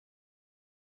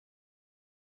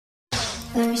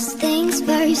First things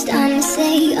first, I'ma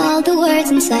say all the words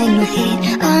inside my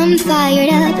head. I'm fired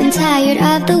up and tired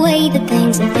of the way that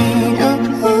things have been. Oh,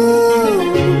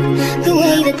 ooh, the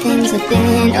way that things have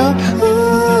been. Oh,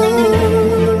 ooh.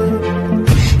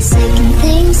 Second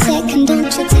thing, second, don't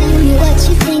you tell me what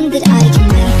you think that I can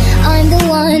be. I'm the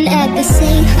one at the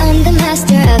sea, I'm the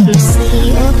master of my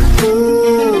sea. Oh,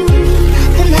 ooh,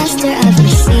 the master of my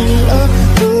sea. Oh,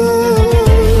 ooh.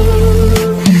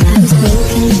 I was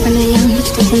broken from a young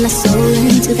age, taking my soul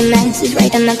into the masses,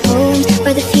 writing my poems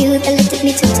for the few that looked at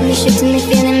me, took to me, shook to me,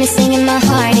 feeling me, singing my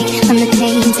heartache. From the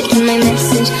pain, taking my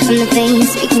message, from the veins,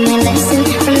 speaking my lesson,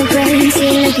 from the brain,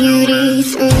 seeing the beauty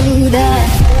through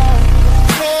the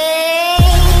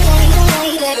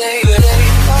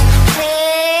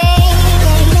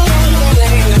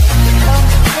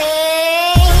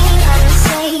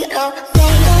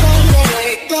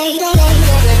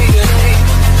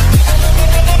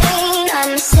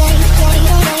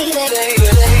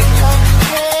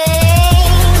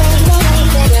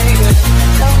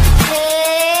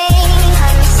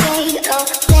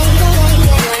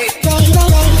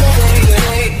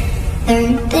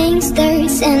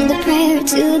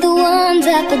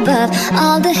above.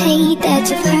 All the hate that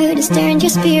you've heard has turned your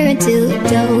spirit to a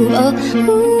dove. Oh,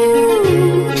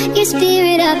 ooh, your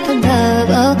spirit up above.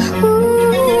 Oh, ooh.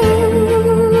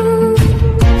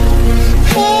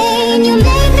 Pain, you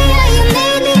made me a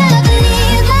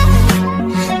believer,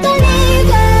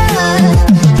 believer.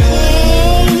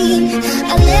 Pain,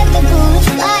 I let the bullets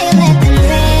fly, I let them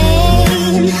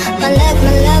rain. My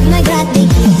love, my God, they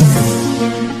keep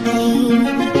pain.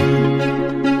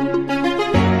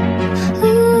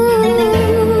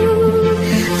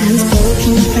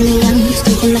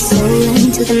 Taking my soul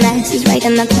into the masses,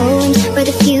 writing my poems for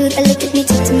the few that looked at me,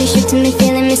 took to me, shook to me,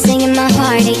 feeling me, singing my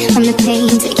heartache. From the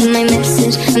pain, taking my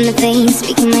message, from the veins,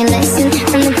 speaking my lesson,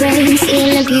 from the brain,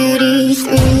 seeing the beauty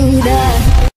through the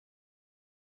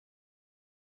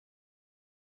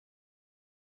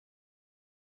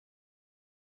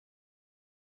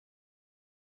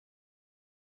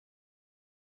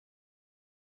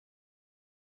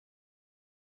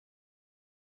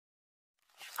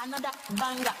another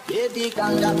banger. Baby,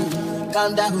 calm down,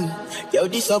 calm down. Yo,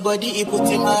 this your body, it put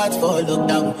in my heart for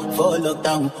lockdown,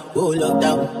 oh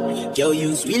lockdown. Yo,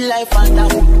 you sweet life, phantom,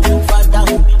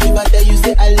 phantom. If I tell you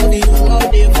say I love you,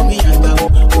 all day for me, young down,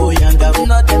 oh young down.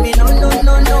 No, tell me no, no,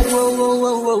 no, no, oh, oh,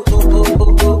 oh, oh, oh, oh,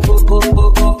 oh, oh,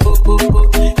 oh, oh, oh, oh, oh.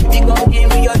 If you gon' give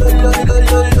me your lo, lo, lo,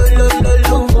 lo, lo, lo, lo,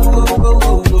 lo, oh, oh,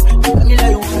 oh, oh. You got me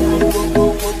like, oh, oh,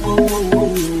 oh, oh, oh, oh,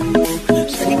 oh.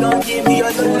 So you gon' give me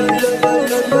your lo, lo, lo, lo.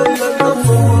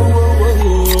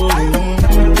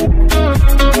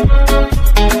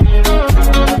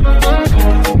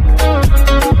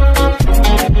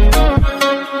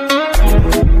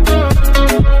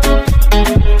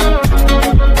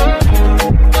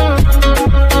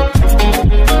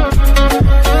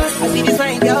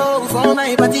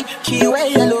 She wear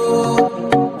yellow.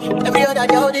 Every other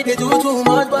girl they do too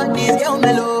much, but this girl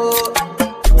mellow.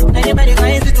 Anybody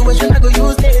find situation I go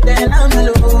use they tell I'm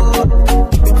mellow.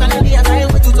 Finally I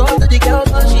find way to talk to the girl,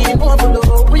 but she ain't more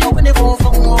below. When you when they go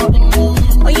for one,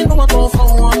 when you know I go for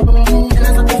one, and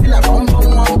I start to feel like one.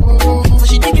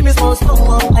 She dey give me small.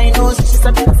 I know she's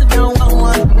a bit of a down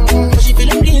one. But she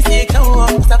feeling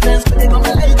insecure. Stop friends, but they got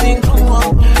my lighting come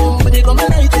on. But they got my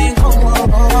lighting come on.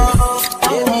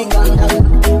 Baby, calm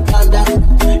down.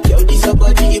 Yo, this your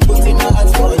body, it puts in my heart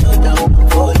for lockdown,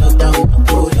 oh lockdown,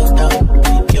 oh lockdown.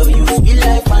 Yo, you sweet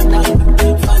life, phantom,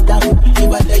 phantom.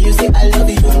 If I tell you say I love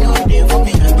you, you know they for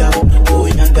me, young down, oh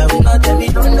young down. No, tell me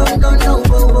no, no, no, no,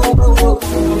 oh, oh, oh, oh,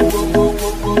 oh, oh,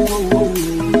 oh, oh, oh.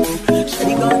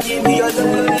 Shawty gon' give me your lo,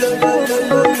 lo, lo, lo, lo,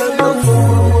 lo, lo, oh, oh,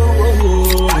 oh,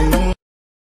 oh.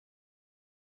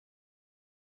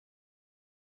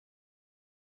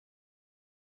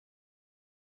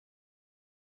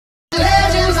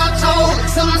 Legends are told,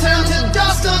 some turn to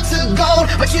dust or to gold,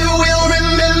 but you will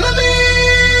remember me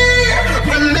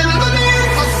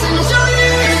for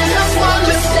centuries. Just one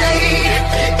mistake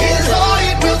is all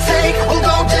it will take. We'll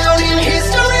go down in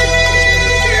history.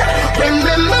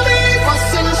 Remember me for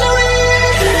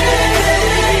centuries.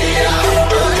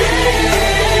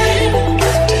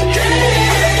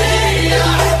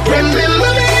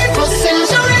 Remember me for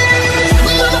centuries.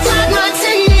 Mama taught my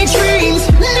teenage dreams.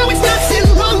 No, it's nothing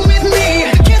wrong with me.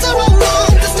 Kids are all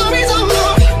wrong. The stories are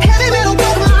wrong. Heavy metal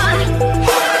broke my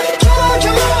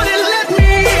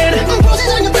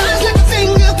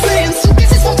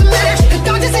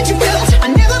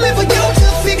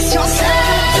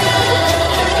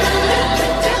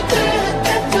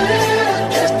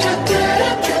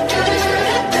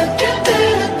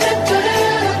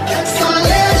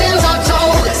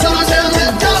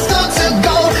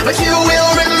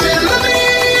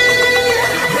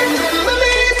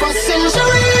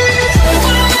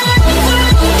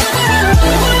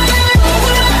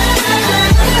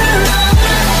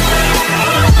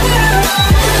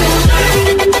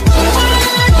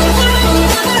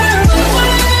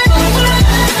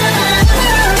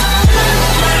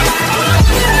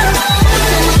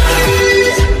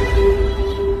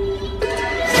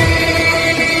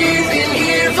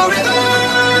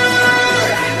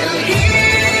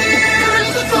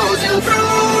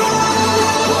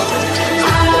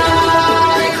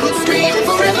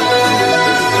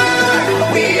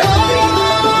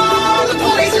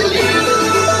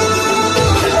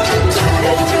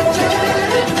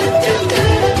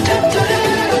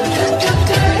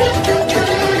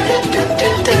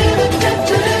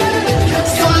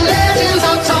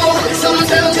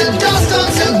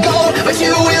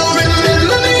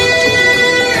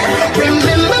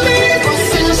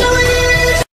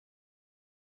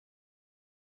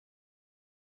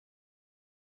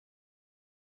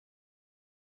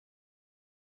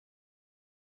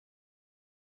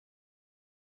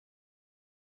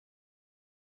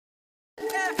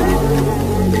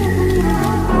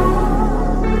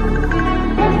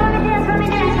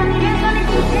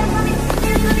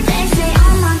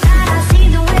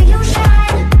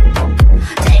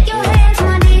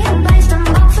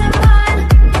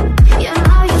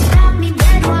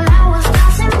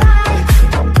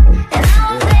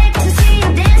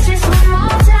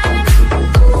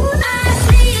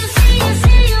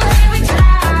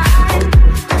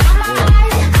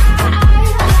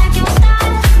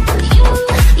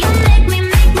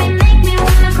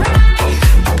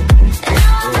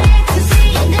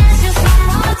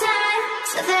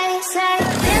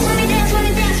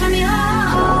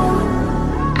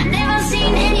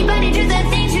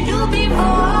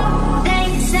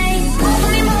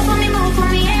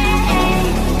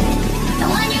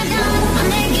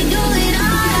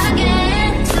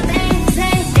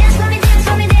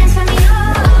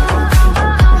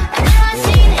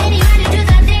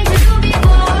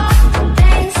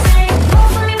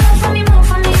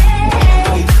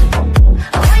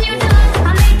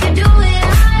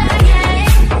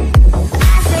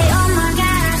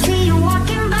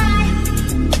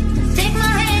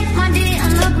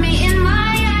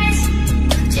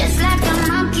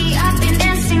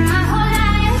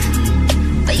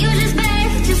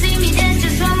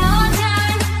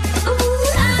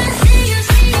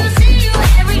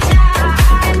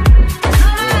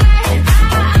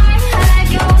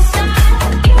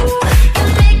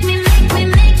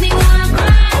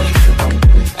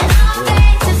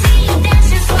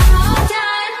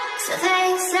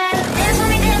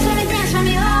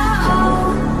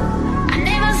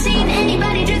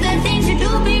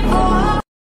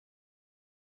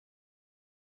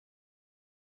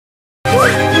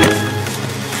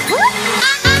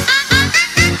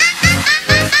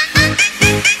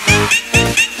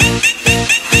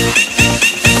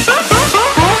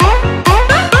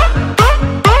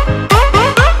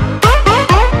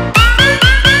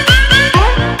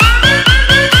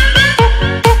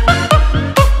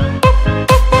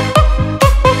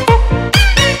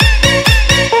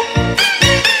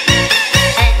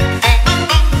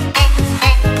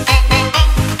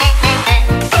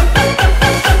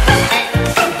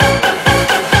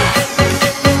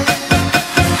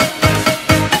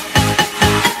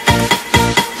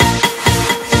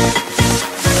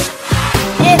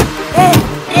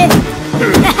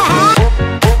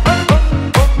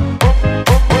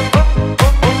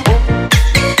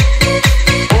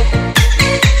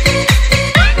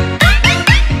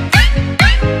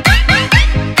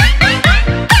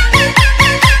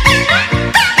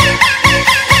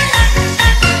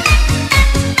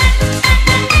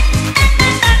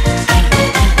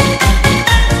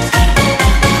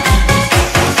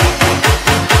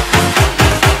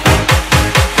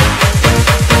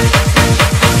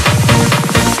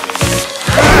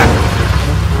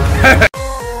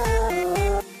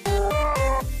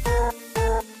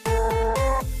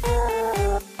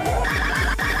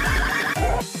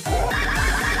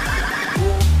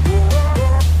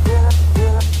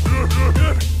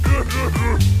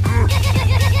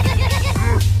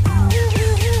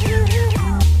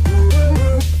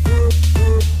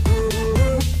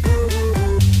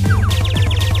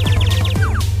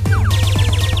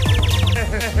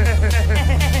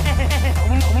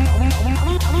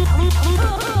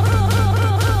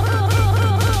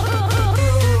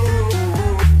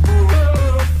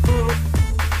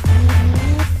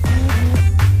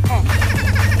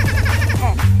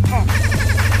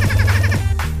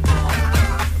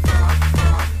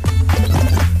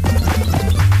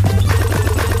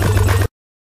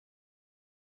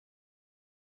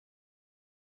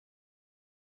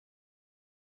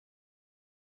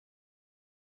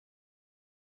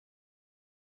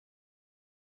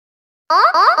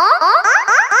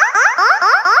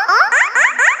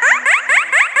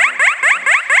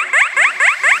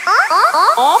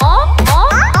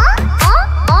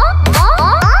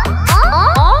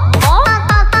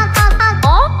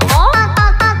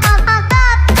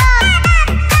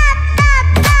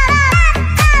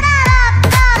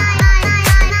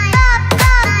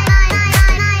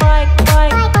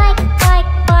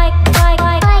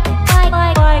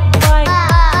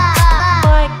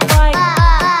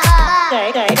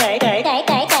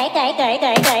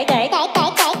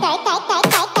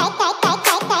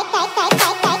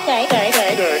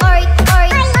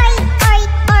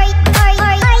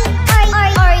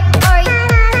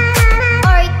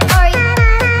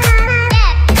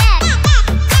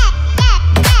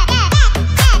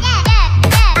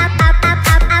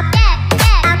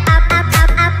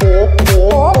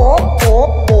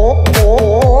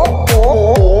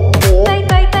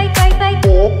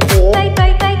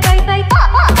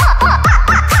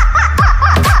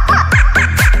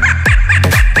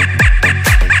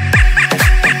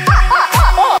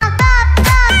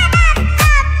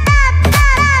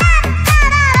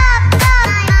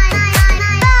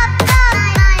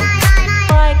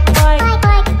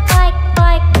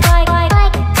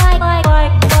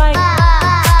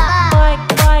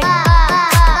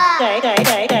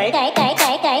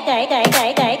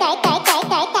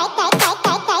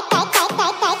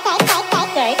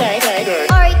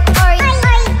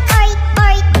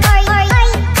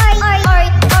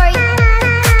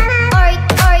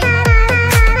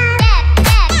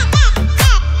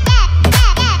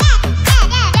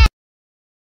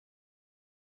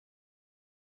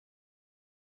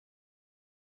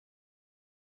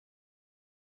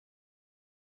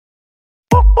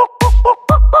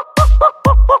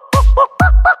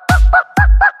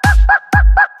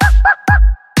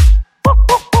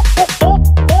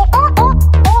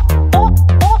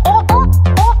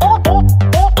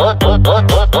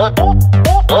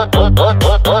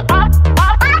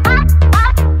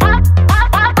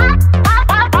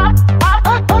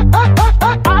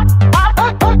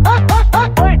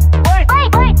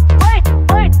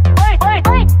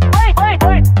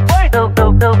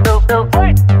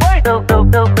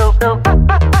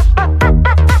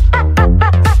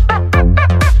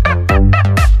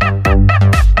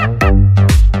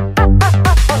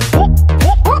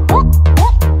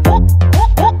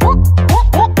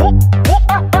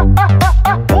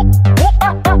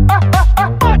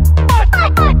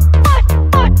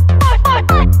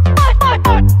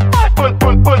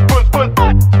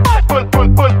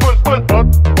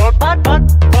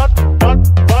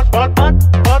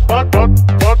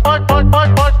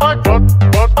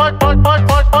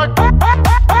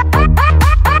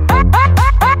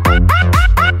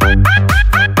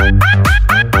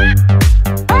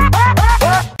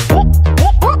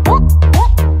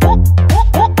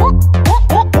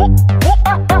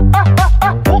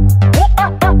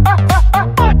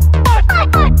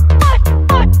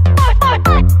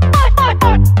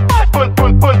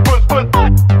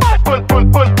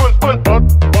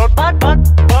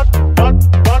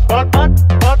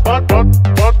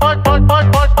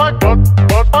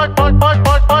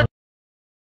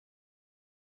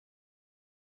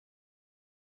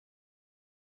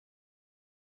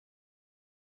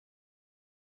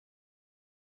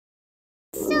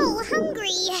So hungry.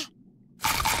 Yeah,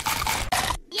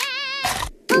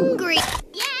 hungry.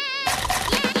 Yeah,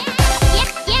 yeah, yeah, yeah, yeah,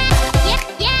 yeah,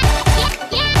 yeah, yeah,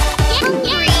 yeah,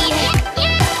 hungry. Yeah,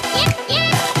 yeah, yeah,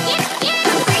 yeah, yeah,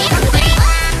 hungry, hungry,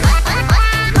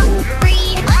 hungry,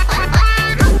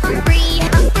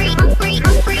 hungry, hungry, hungry,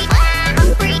 hungry,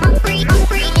 hungry, hungry,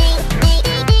 hungry.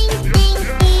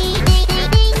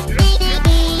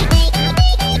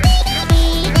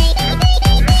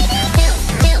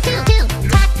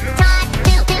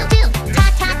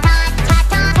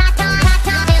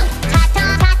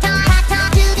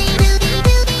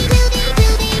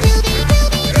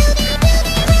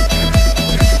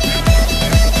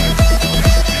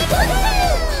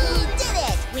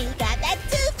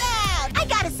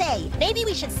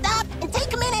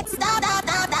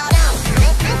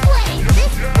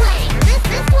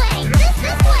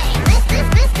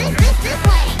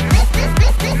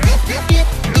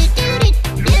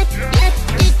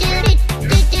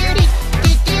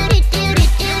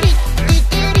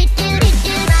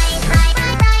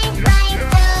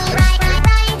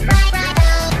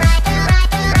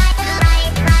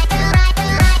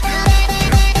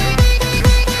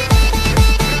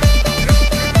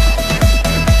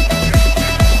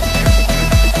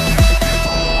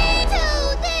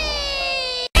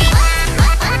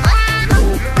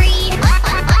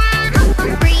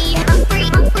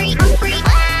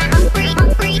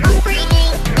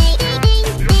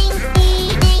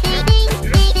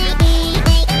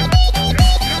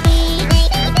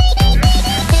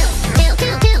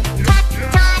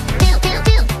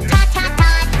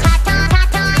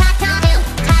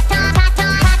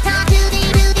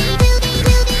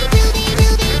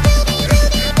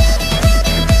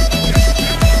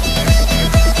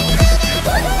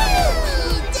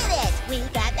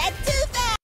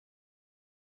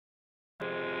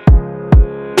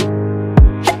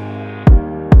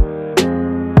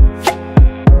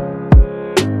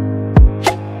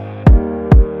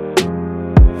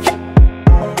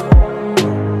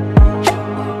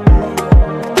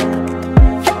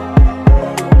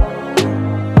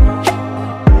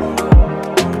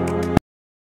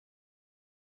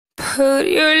 Put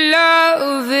your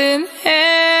loving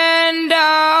hand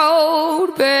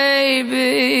out,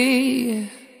 baby,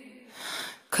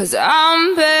 'cause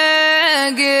I'm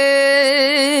begging.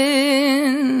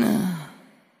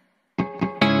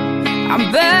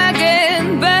 I'm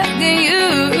begging, begging you.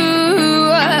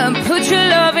 Put your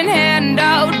loving hand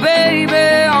out, baby.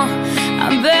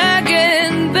 I'm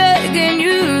begging, begging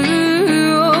you.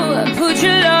 Put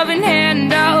your loving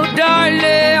hand out,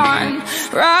 darling.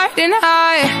 Riding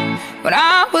high when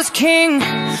I was king,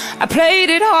 I played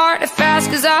it hard and fast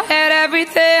 'cause I had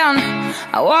everything.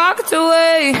 I walked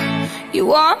away, you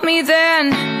want me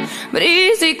then, but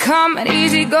easy come and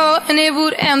easy go, and it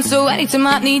would end. So anytime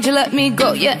I need you, let me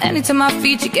go. Yeah, anytime I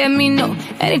feed you, get me no.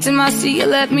 Anytime I see you,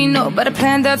 let me know. But I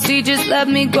plant that seed, just let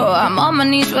me go. I'm on my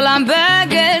knees while I'm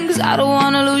begging, 'cause I don't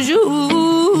wanna lose you.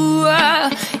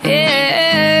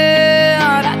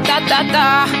 Yeah, da da da da.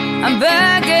 I'm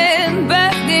begging,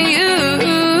 begging you.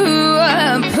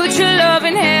 Put your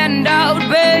loving hand out,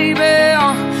 baby.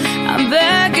 I'm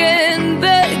begging,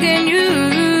 begging you.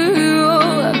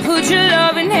 Put your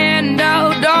loving hand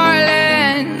out,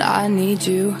 darling. I need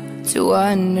you to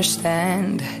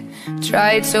understand.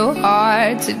 Tried so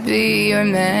hard to be your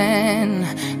man,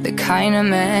 the kind of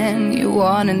man you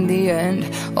want in the end.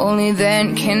 Only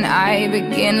then can I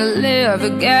begin to live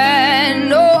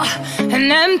again. Oh,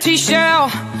 an empty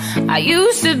shell I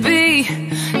used to be.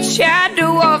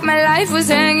 Shadow of my life was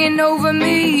hanging over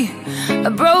me.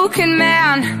 A broken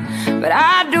man, but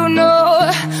I don't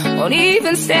know. Won't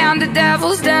even stand the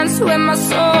devil's dance with my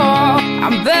soul.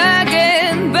 I'm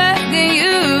begging, begging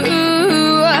you.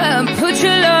 Put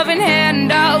your loving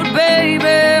hand out,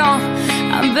 baby.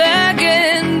 I'm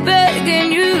begging,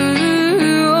 begging you.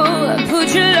 Put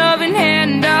your loving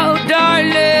hand out,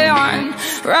 darling.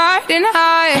 Riding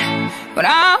high when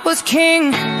I was king,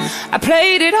 I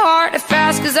played it hard and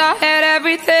fast 'cause I had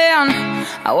everything.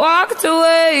 I walked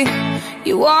away,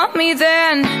 you want me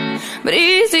then, but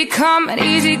easy come and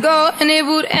easy go, and it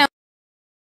would end.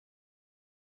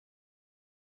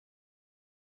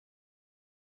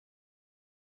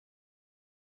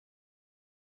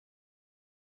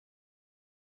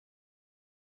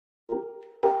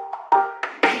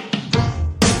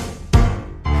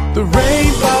 The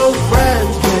rainbow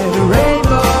friends with the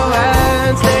rainbow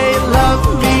hands, they love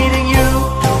meeting you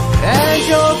and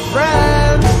your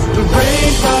friends. The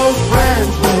rainbow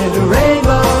friends with the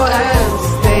rainbow hands,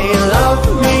 they love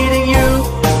meeting you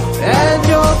and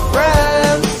your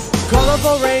friends.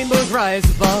 Colorful rainbows rise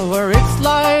above where it's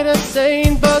light and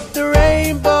sane, but the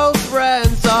rainbow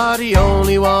friends are the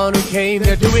only one who came.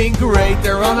 They're doing great,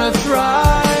 they're on a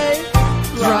thrive,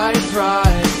 thrive,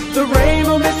 thrive. The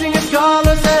rainbow missing its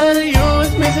colors and you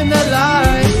is missing the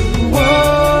light.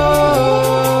 Whoa.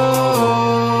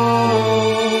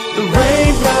 The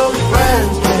rainbow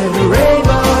friends with the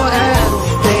rainbow hands,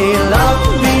 they love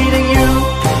meeting you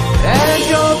and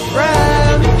your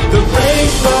friends. The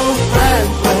rainbow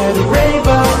friends with the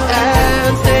rainbow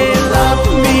hands, they love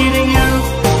meeting you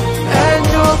and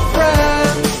your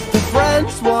friends. The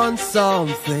friends want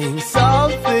something,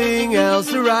 something else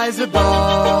to rise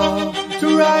above, to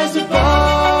rise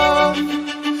above.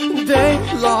 They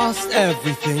lost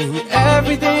everything,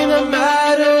 everything that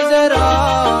matters at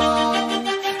all,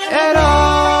 at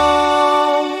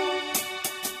all.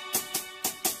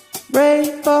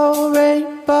 Rainbow,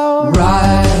 rainbow,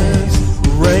 rise.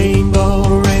 Rainbow,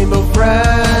 rainbow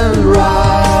friend,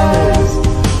 rise,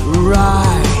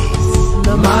 rise.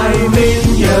 My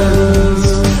minions,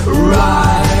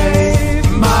 rise,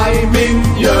 my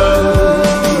minions.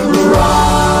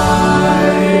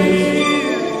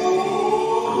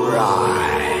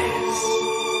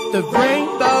 The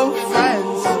rainbow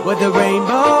friends with the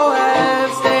rainbow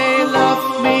hands, they love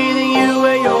meeting you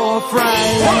and your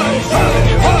friends.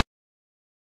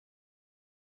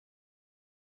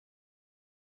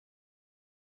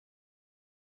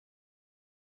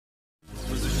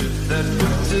 Was a ship that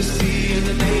put to sea, and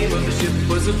the name of the ship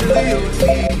was a BOT.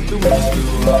 The winds blew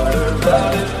harder,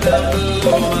 louder down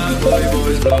below, my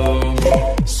boys blow.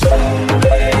 So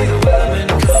may the weathermen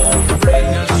come to bring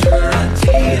us sugar and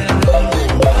tea and rum.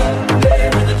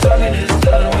 When the tonguing is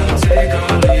done, we'll take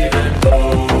our leave and go.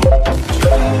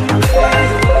 May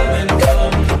the weathermen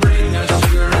come to bring us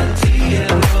sugar and tea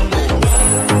and rum.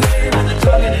 When the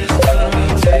tonguing is done,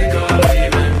 we'll take our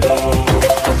leave and go.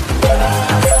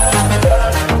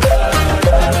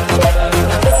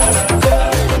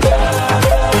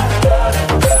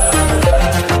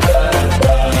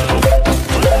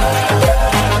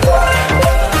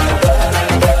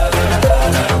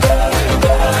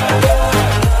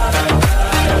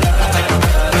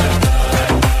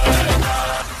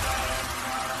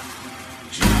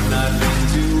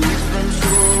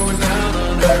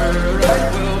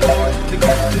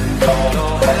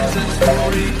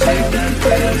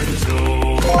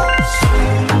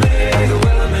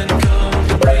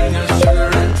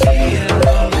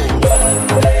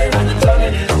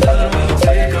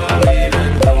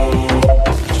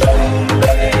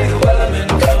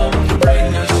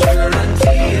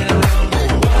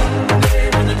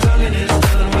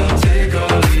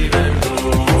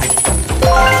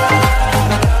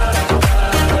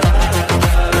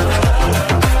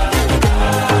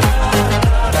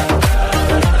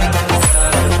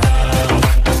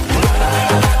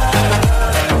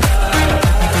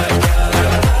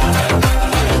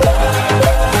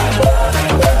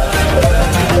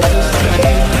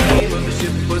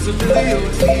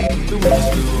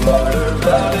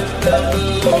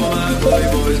 my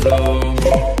boys know.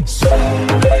 Soon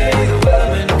may the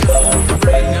weathermen come to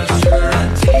bring us sugar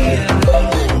and tea and rum.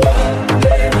 One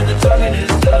day when the talking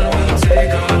is done, we'll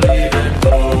take our leave and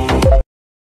go.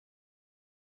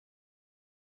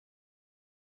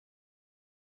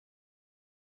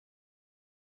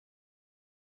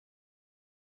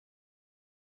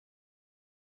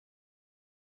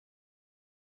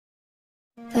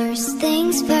 First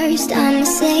things first, I'ma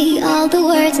say all the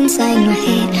words inside my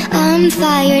head. I'm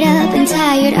fired up and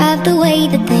tired of the way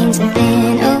that things have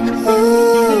been. Oh,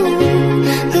 ooh,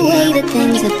 the way that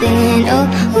things have been. Oh,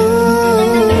 ooh.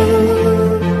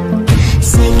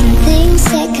 Second thing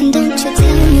second, don't you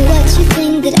tell me what you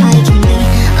think that I can be.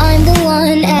 I'm the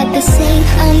one at the same,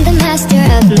 I'm the master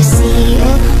of my sea.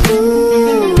 Oh,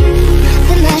 ooh,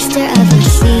 the master of my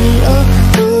sea. Oh,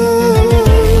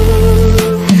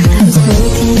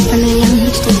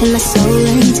 taking my soul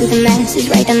into the masses,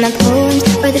 writing my poems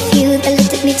for the few that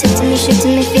looked at me, took to me, shook to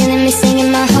me, feeling me,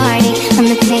 singing my heartache. I'm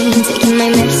the pain, taking my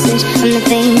message from the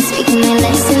vein, speaking my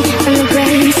lesson from the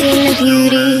brain, seeing the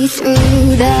beauty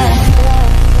through the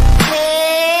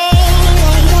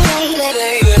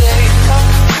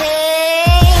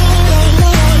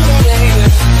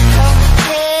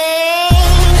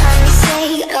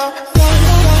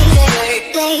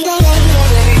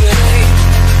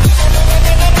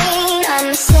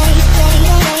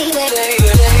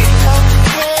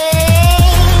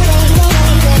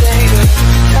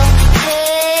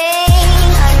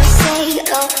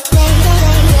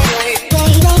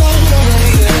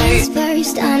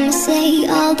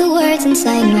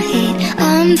inside my head.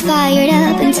 I'm fired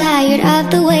up and tired of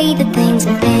the way that things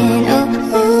have been. Oh,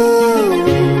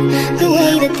 ooh, the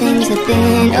way that things have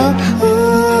been. Oh, ooh.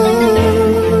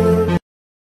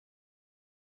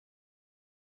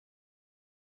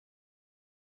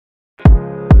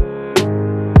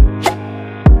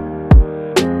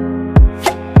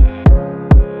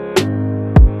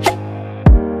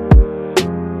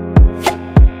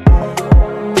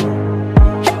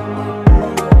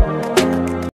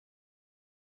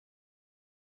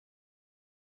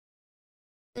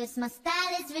 Cause my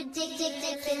style is ridiculous.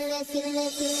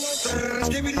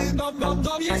 Skibbity dum dum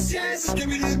dum, yes yes.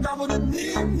 Skibbity dum dum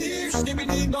dim dim.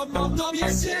 Skibbity dum dum dum,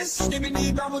 yes yes.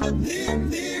 Skibbity dum dum dim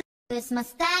dim. Cause my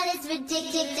style is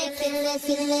ridiculous.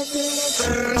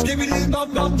 Skibbity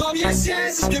dum dum dum, yes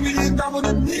yes. Skibbity dum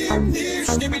dum dim dim.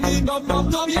 Skibbity dum dum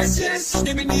dum, yes yes.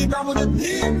 Skibbity dum dum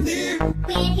dim dim.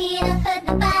 We're here to hurt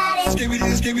the body.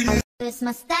 Skibbity skibbity. Cause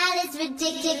my style is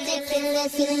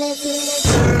ridiculous.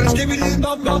 Skibbity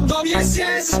dum dum dum, yes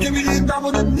yes. Skibbity dum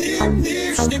dum dim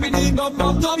dim. Skibbity dum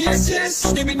dum dum, yes yes.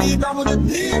 Skibbity dum dum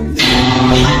dim dim.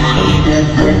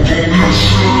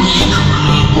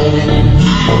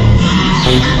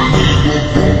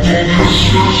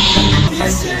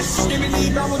 Yes yes.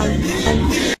 Skibbity dum dum dim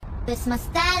dim. Cause my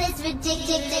style is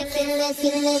ridiculous.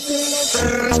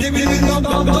 Skibbity dum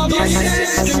dum dum, yes yes.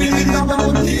 Skibbity dum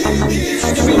dum dim dim.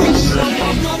 Skibbity dum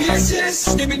dum dum, yes yes.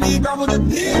 Skibbity dum dum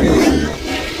dim dim.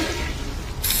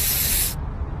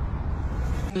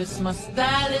 Cause my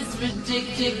style is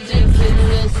ridiculous.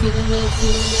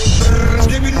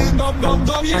 Skibbity dum dum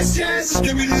dum, yes yes.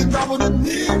 Skibbity dum dum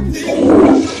dim dim.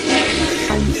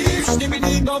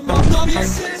 Skibbity dum dum dum,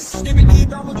 yes yes. Skibbity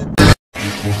dum dum.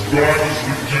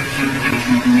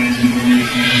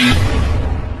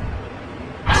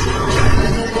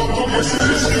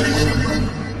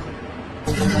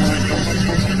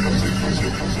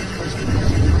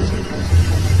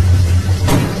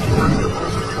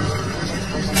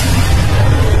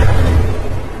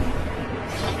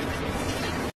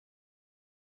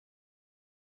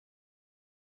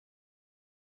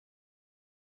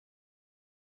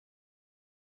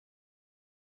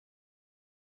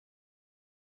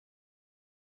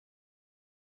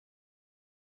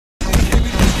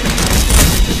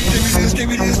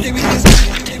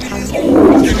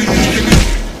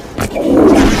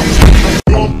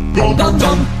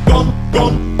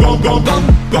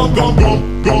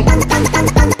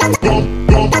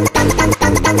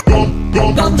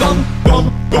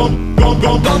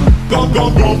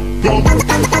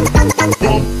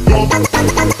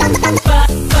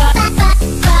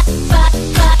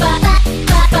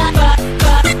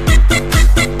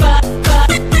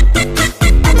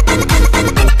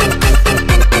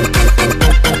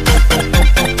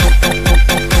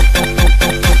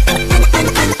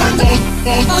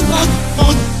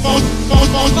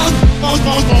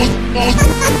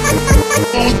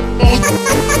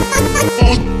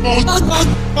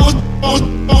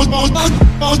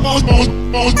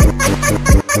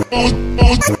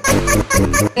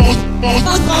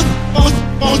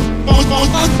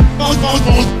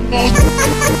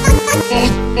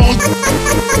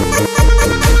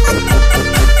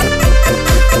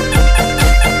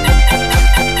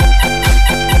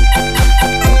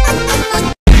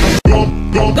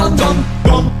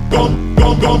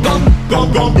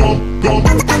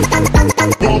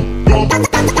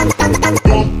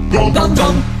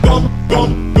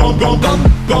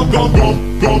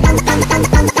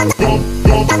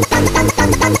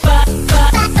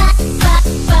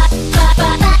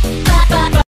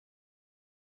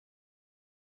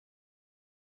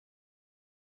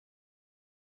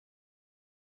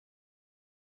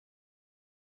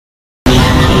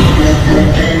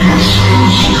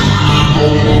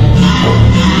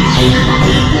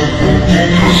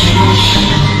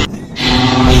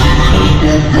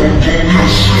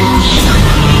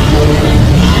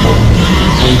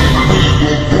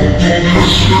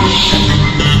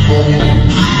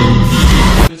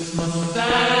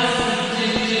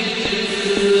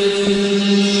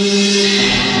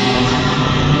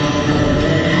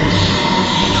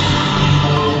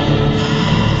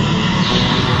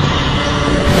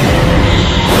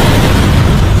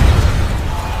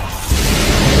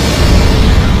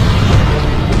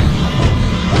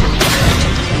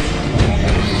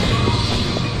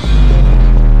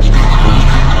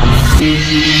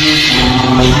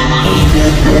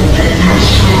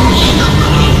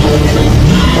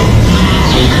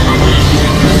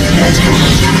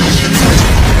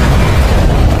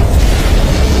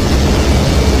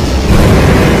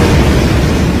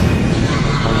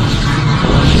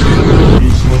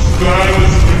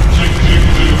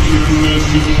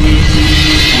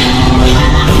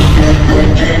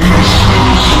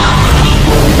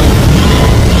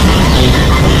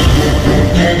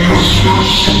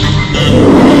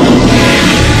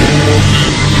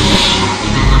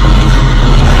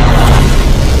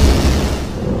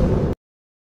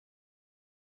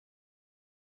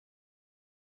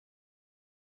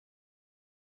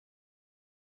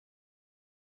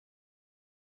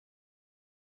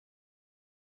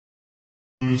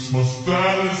 This my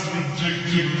style is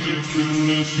ridiculous.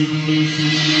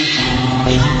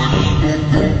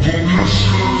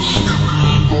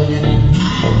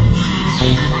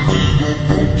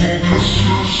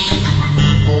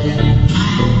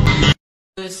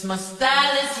 This my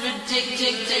style is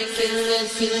ridiculous.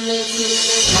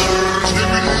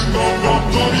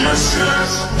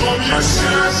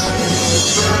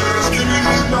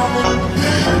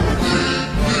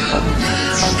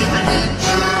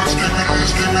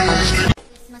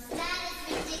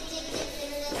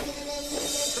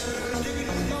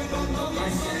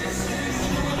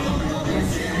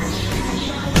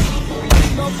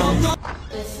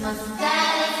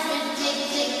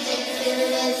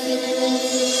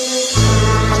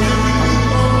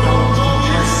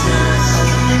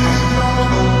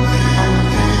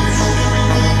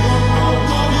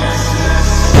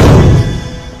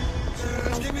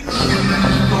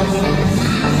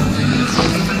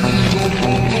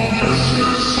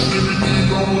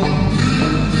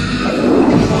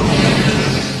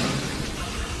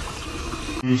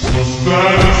 This my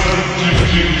style is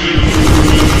ridiculous.